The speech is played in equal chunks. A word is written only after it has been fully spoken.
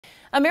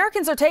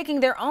Americans are taking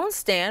their own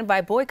stand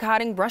by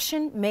boycotting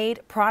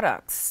Russian-made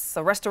products.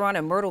 A restaurant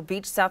in Myrtle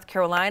Beach, South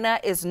Carolina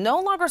is no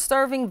longer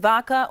serving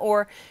vodka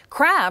or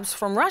crabs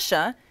from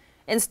Russia.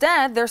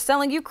 Instead, they're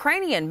selling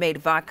Ukrainian-made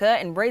vodka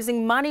and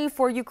raising money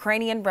for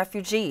Ukrainian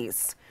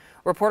refugees.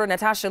 Reporter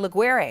Natasha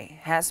Laguerre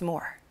has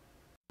more.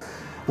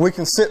 We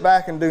can sit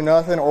back and do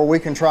nothing, or we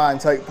can try and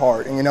take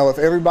part. And if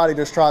everybody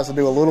just tries to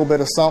do a little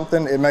bit of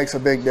something, it makes a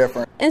big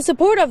difference. In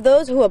support of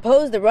those who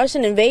oppose the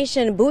Russian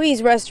invasion,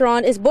 Bowie's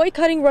restaurant is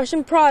boycotting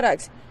Russian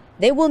products.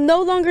 They will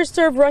no longer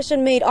serve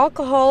Russian-made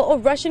alcohol or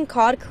Russian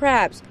cod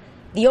crabs.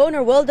 The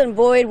owner, Weldon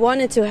Boyd,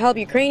 wanted to help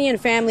Ukrainian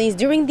families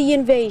during the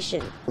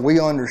invasion.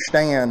 We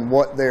understand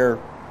what they're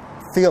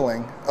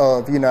feeling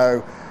of,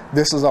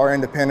 this is our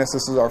independence,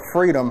 this is our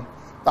freedom.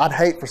 I'd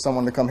hate for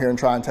someone to come here and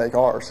try and take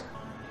ours.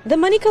 The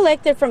money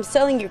collected from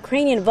selling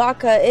Ukrainian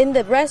vodka in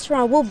the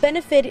restaurant will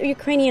benefit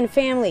Ukrainian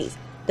families.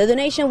 The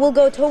donation will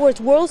go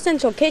towards World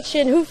Central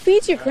Kitchen, who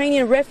feeds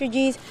Ukrainian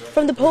refugees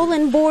from the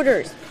Poland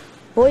borders.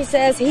 Boyd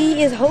says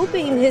he is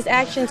hoping his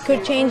actions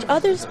could change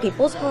other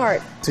people's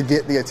hearts. To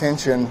get the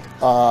attention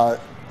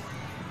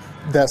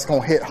that's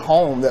going to hit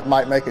home, that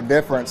might make a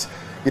difference,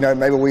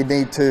 maybe we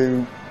need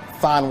to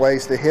find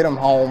ways to hit them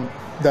home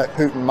that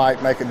Putin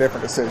might make a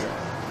different decision.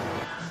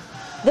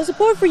 The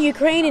support for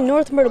Ukraine in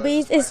North Myrtle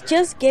Beach is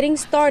just getting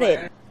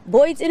started.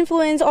 Boyd's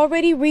influence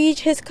already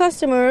reached his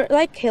customer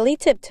like Kelly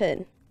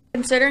Tipton.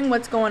 Considering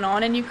what's going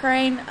on in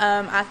Ukraine,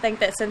 I think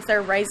that since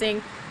they're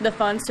raising the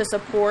funds to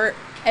support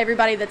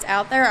everybody that's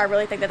out there, I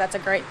really think that that's a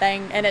great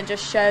thing, and it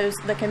just shows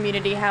the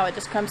community how it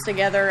just comes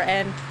together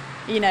and,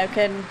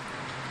 can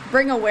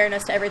bring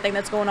awareness to everything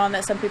that's going on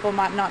that some people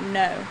might not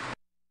know.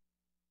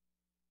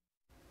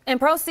 And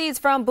proceeds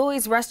from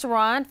Bowie's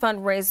restaurant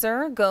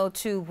fundraiser go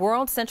to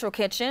World Central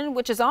Kitchen,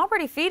 which is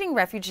already feeding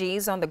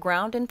refugees on the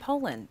ground in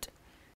Poland.